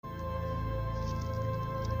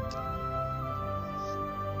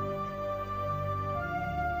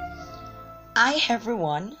Hi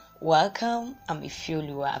everyone, welcome. I'm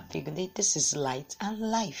Ifeoluwa Abigode. This is Light and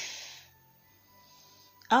Life.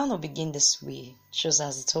 I want to begin this way, just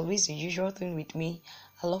as it's always the usual thing with me.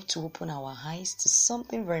 I love to open our eyes to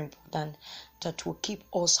something very important that will keep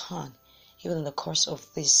us on, even in the course of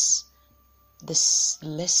this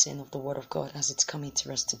lesson of the Word of God as it's coming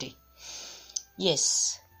to us today.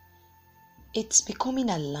 Yes, it's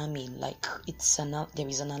becoming alarming. There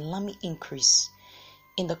is an alarming increase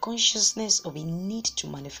in the consciousness of a need to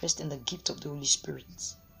manifest in the gift of the Holy Spirit.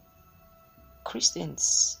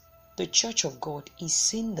 Christians, the Church of God, is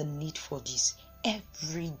seeing the need for this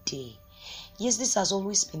every day. Yes, this has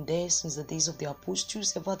always been there since the days of the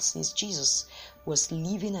apostles, ever since Jesus was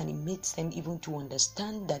living, and he made them even to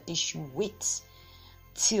understand that they should wait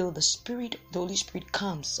till the Holy Spirit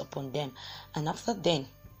comes upon them. And after then,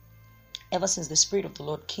 ever since the Spirit of the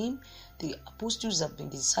Lord came, the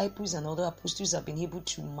disciples and other apostles have been able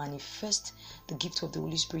to manifest the gift of the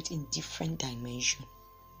Holy Spirit in different dimensions.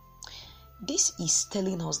 This is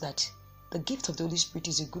telling us that the gift of the Holy Spirit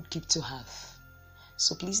is a good gift to have.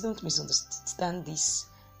 So please don't misunderstand this.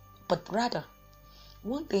 But rather,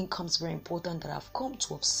 one thing comes very important that I've come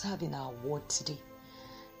to observe in our world today.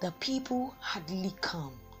 The people hardly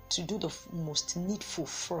come to do the most needful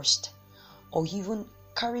first, or even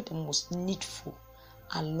carry the most needful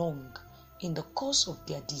along in the course of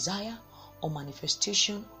their desire or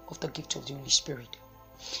manifestation of the gift of the Holy Spirit.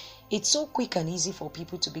 It's so quick and easy for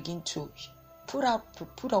people to begin to put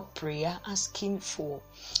out prayer asking for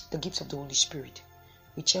the gift of the Holy Spirit,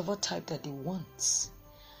 whichever type that they want.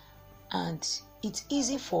 And it's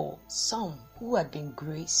easy for some who had been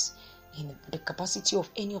graced in the capacity of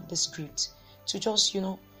any of these gifts to just,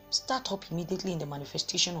 start up immediately in the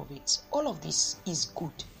manifestation of it. All of this is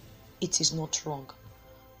good. It is not wrong.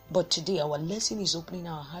 But today our lesson is opening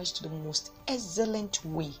our eyes to the most excellent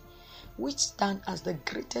way, which stands as the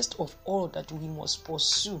greatest of all that we must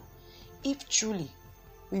pursue if truly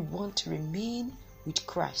we want to remain with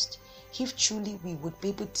Christ, if truly we would be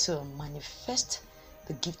able to manifest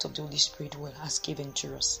the gift of the Holy Spirit well as given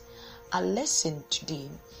to us. Our lesson today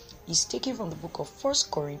is taken from the book of 1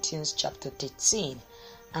 Corinthians chapter 13,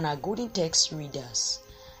 and our golden text readers.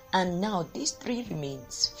 And now these three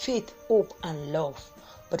remains: faith, hope, and love.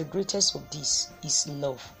 But the greatest of these is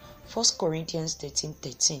love. 1 Corinthians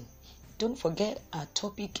 13:13. Don't forget, our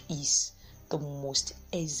topic is the most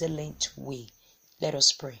excellent way. Let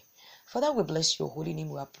us pray. Father, we bless your holy name.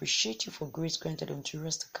 We appreciate you for grace granted unto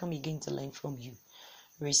us to come again to learn from you.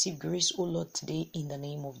 Receive grace, O Lord, today in the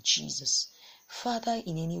name of Jesus. Father,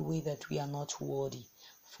 in any way that we are not worthy,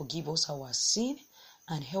 forgive us our sin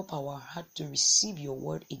and help our heart to receive your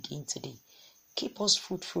word again today. Keep us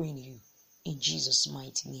fruitful in you. In Jesus'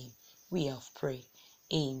 mighty name, we have prayed.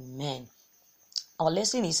 Amen. Our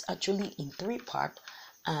lesson is actually in three parts,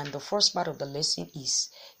 and the first part of the lesson is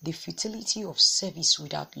the futility of service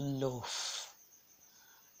without love.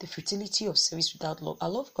 The futility of service without love. I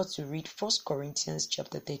love us to read 1 Corinthians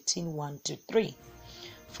chapter 13, 1-3.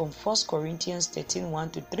 From 1 Corinthians 13,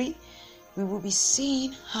 1-3, we will be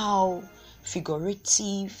seeing how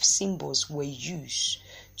figurative symbols were used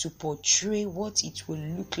to portray what it will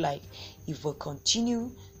look like if we continue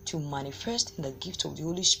to manifest in the gift of the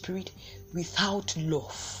Holy Spirit without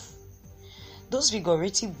love. Those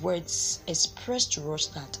figurative words express to us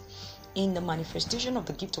that in the manifestation of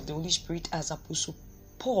the gift of the Holy Spirit, as Apostle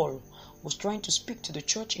Paul was trying to speak to the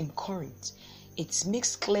church in Corinth, it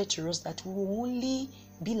makes clear to us that we will only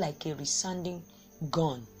be like a resounding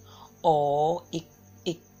gun or a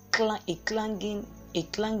clanging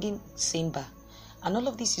cymbal. And all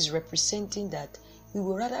of this is representing that we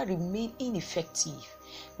will rather remain ineffective.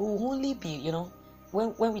 We will only be,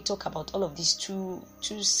 when we talk about all of these two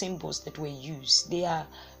symbols that were used, they are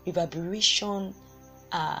reverberation,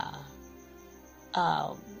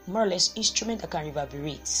 more or less instrument that can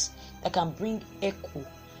reverberate, that can bring echo,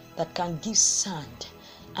 that can give sound.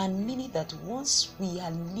 And meaning that once we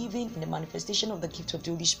are living in the manifestation of the gift of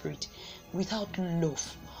the Holy Spirit without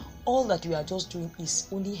love, all that we are just doing is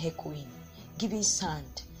only echoing, giving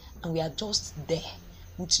sound, and we are just there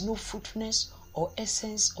with no fruitfulness or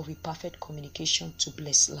essence of a perfect communication to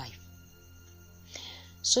bless life.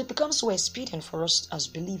 So it becomes so expedient for us as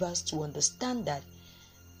believers to understand that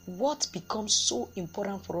what becomes so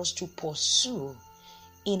important for us to pursue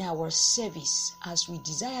in our service as we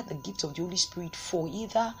desire the gift of the Holy Spirit for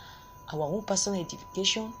either our own personal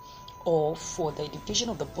edification or for the edification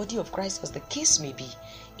of the body of Christ, as the case may be,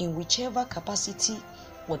 in whichever capacity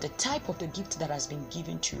or the type of the gift that has been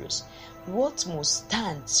given to us. What most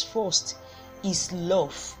stands first is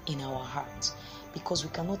love in our hearts, because we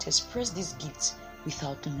cannot express these gifts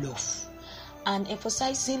without love. And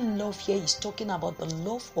emphasizing love here is talking about the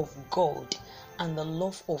love of God and the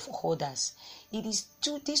love of others. It is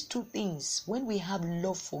these two things, when we have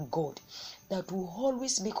love for God, that will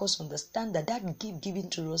always make us understand that that gift given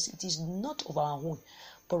to us, it is not of our own,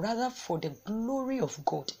 but rather for the glory of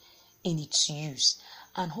God in its use.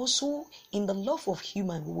 And also in the love of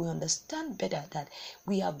human, we will understand better that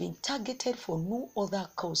we have been targeted for no other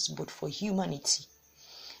cause but for humanity.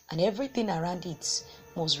 And everything around it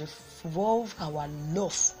must revolve our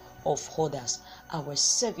love of others, our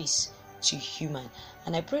service to human.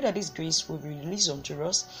 And I pray that this grace will be released unto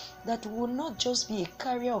us, that we will not just be a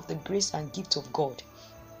carrier of the grace and gift of God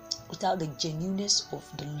without the genuineness of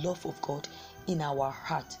the love of God in our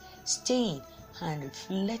heart, staying and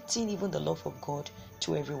reflecting even the love of God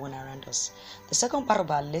to everyone around us. The second part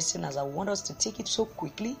of our lesson, as I want us to take it so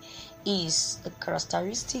quickly, is the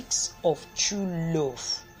characteristics of true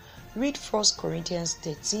love. Read 1 Corinthians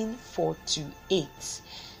 13, 4-8.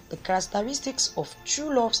 The characteristics of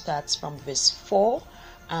true love starts from verse 4,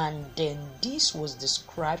 and then this was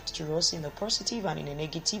described to us in a positive and in a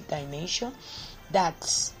negative dimension,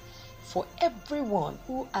 that for everyone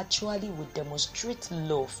who actually would demonstrate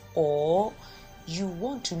love, or you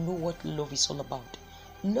want to know what love is all about,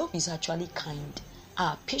 love is actually kind,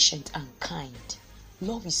 patient and kind.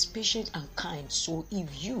 Love is patient and kind. So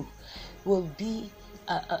if you will be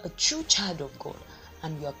a true child of God,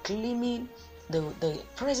 and you are claiming the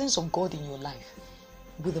presence of God in your life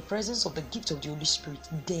with the presence of the gift of the Holy Spirit,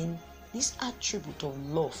 then this attribute of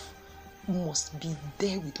love must be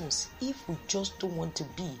there with us, if we just don't want to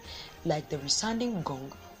be like the resounding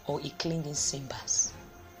gong or a clanging cymbals.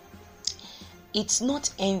 It's not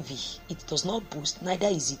envy, it does not boast, neither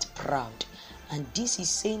is it proud. And this is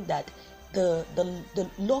saying that the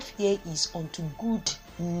love here is unto good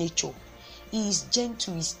nature. He is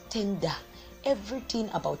gentle, is tender. Everything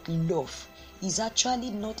about love is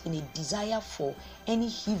actually not in a desire for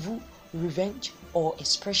any evil, revenge, or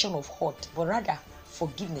expression of hurt, but rather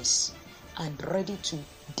forgiveness and ready to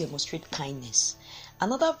demonstrate kindness.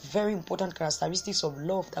 Another very important characteristics of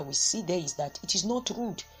love that we see there is that it is not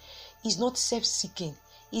rude, it's not self-seeking,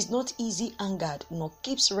 it's not easy angered, nor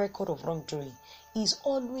keeps record of wrongdoing. He is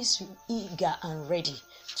always eager and ready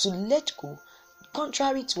to let go.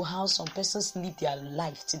 Contrary to how some persons live their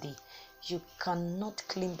life today, you cannot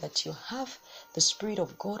claim that you have the Spirit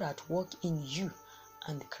of God at work in you,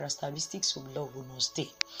 and the characteristics of love will not stay.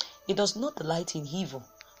 It does not delight in evil,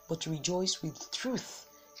 but rejoice with truth.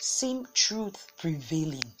 Same truth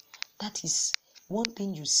prevailing. That is one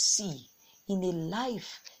thing you see in a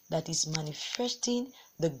life that is manifesting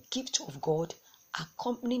the gift of God,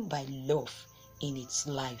 accompanied by love in its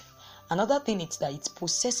life. Another thing is that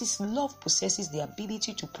love possesses the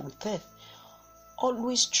ability to protect,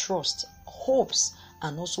 always trust, hopes,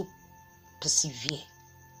 and also persevere.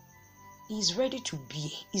 He is ready to bear,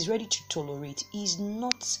 he is ready to tolerate, he is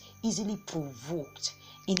not easily provoked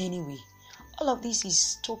in any way. All of this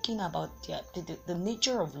is talking about the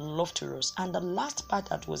nature of love to us. And the last part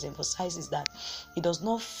that was emphasized is that it does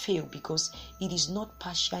not fail, because it is not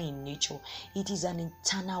partial in nature. It is an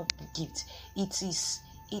eternal gift.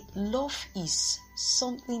 Love is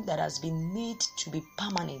something that has been made to be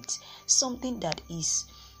permanent, something that is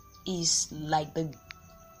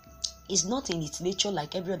not in its nature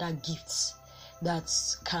like every other gifts that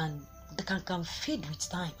can fade with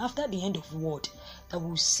time. After the end of world, that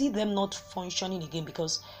we'll see them not functioning again,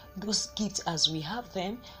 because those gifts as we have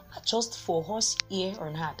them are just for us here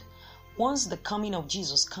on earth. Once the coming of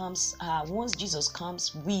Jesus comes,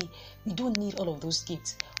 we don't need all of those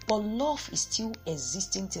gifts. But love is still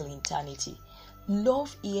existing till eternity.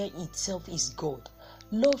 Love here itself is God.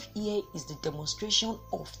 Love here is the demonstration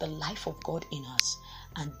of the life of God in us.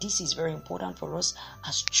 And this is very important for us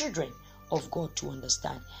as children of God to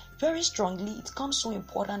understand. Very strongly, it comes so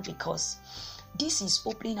important because this is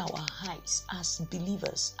opening our eyes as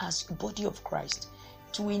believers, as body of Christ,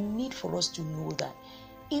 to a need for us to know that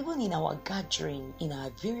even in our gathering, in our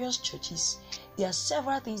various churches, there are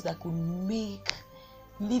several things that could make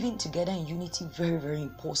living together in unity very, very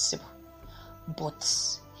impossible.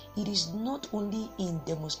 But it is not only in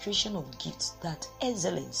demonstration of gifts that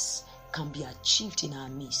excellence can be achieved in our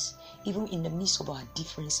midst, even in the midst of our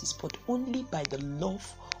differences, but only by the love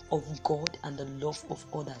of God and the love of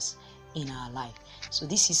others in our life. So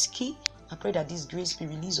this is key. I pray that this grace be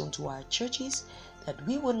released unto our churches, that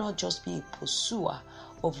we will not just be a pursuer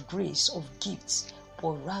of grace, of gifts,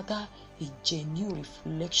 but rather a genuine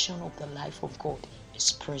reflection of the life of God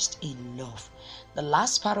expressed in love. The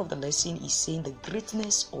last part of the lesson is saying the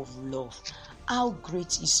greatness of love. How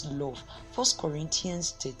great is love? 1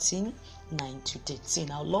 Corinthians 13, 9 to 13.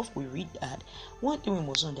 I love we read that. One thing we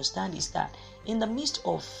must understand is that in the midst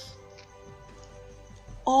of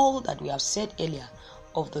all that we have said earlier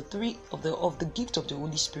of the gift of the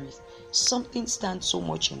Holy Spirit, something stands so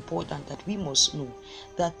much important that we must know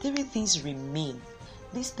that three things remain.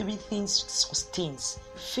 These three things sustains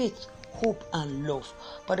faith, hope, and love.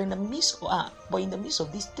 But in the midst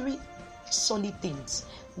of these three solid things,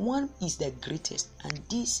 one is the greatest, and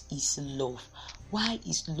this is love. Why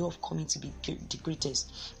is love coming to be the greatest?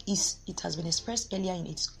 It has been expressed earlier in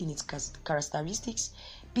its characteristics.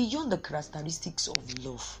 Beyond the characteristics of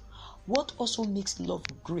love, what also makes love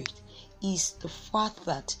great is the fact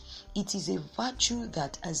that it is a virtue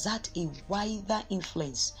that has had a wider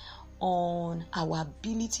influence on our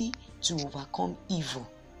ability to overcome evil,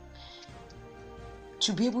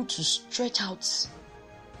 to be able to stretch out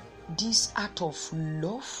this act of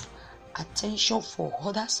love, attention for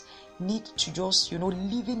others, need to just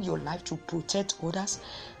living your life to protect others,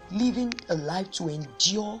 living a life to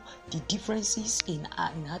endure the differences in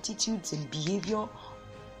attitudes and behavior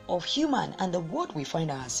of human and the world we find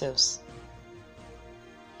ourselves.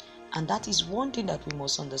 And that is one thing that we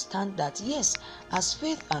must understand, that yes, as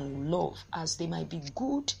faith and love, as they might be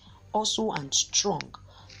good also and strong,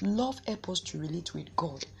 love helps us to relate with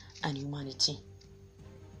God and humanity.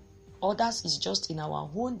 Others is just in our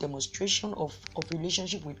own demonstration of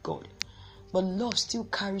relationship with God. But love still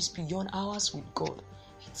carries beyond ours with God.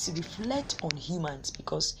 It reflects on humans,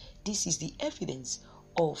 because this is the evidence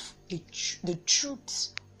of the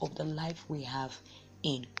truth of the life we have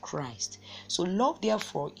in Christ. So love,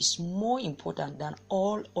 therefore, is more important than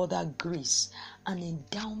all other grace and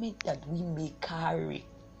endowment that we may carry.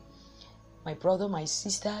 My brother, my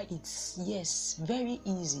sister, it's very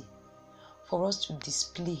easy for us to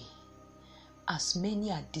display, as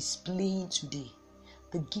many are displaying today,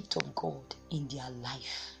 the gift of God in their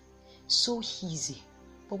life. So easy.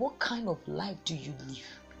 But what kind of life do you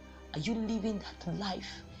live? Are you living that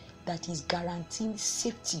life that is guaranteeing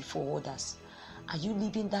safety for others? Are you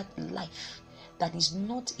living that life that is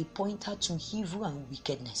not a pointer to evil and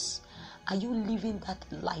wickedness? Are you living that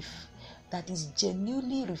life that is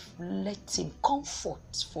genuinely reflecting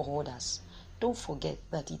comfort for others? Don't forget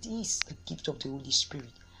that it is the gift of the Holy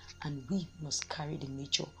Spirit, and we must carry the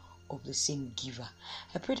nature of the same giver.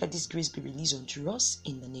 I pray that this grace be released unto us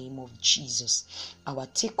in the name of Jesus. Our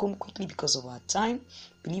take home quickly, because of our time.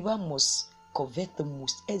 Believer must covet the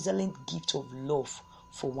most excellent gift of love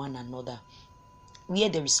for one another. Where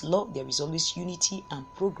there is love, there is always unity and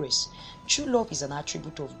progress. True love is an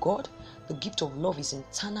attribute of God. The gift of love is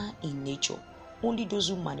internal in nature. Only those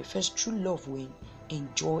who manifest true love will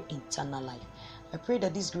enjoy eternal life. I pray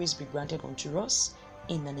that this grace be granted unto us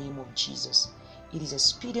in the name of Jesus. It is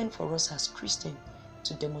expedient for us as Christians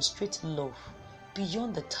to demonstrate love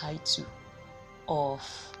beyond the title of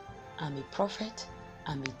I'm a prophet,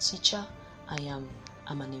 I'm a teacher, I'm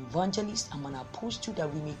an evangelist, I'm an apostle,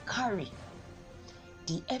 that we may carry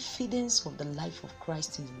the evidence of the life of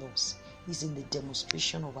Christ in us is in the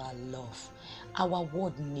demonstration of our love. Our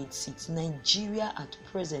world needs it. Nigeria at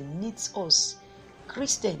present needs us,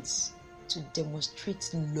 Christians, to demonstrate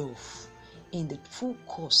love in the full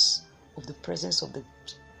course of the presence of the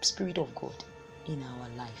Spirit of God in our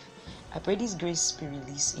life. I pray this grace be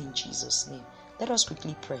released in Jesus' name. Let us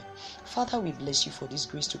quickly pray. Father, we bless you for this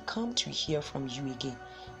grace to come to hear from you again.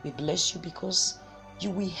 We bless you because you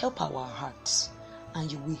will help our hearts,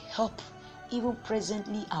 and you will help even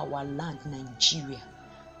presently our land, Nigeria,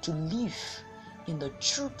 to live in the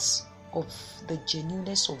truths of the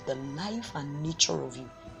genuineness of the life and nature of you,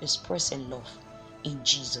 expressed in love. In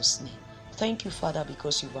Jesus' name. Thank you, Father,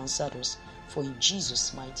 because you've answered us. For in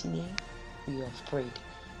Jesus' mighty name we have prayed.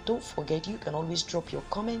 Don't forget, you can always drop your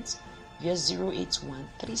comments via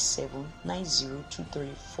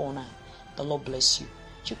 08137902349. The Lord bless you.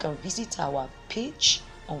 You can visit our page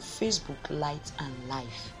on Facebook, Light and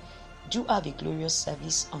Life. Do have a glorious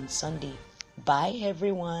service on Sunday. Bye,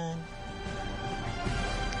 everyone.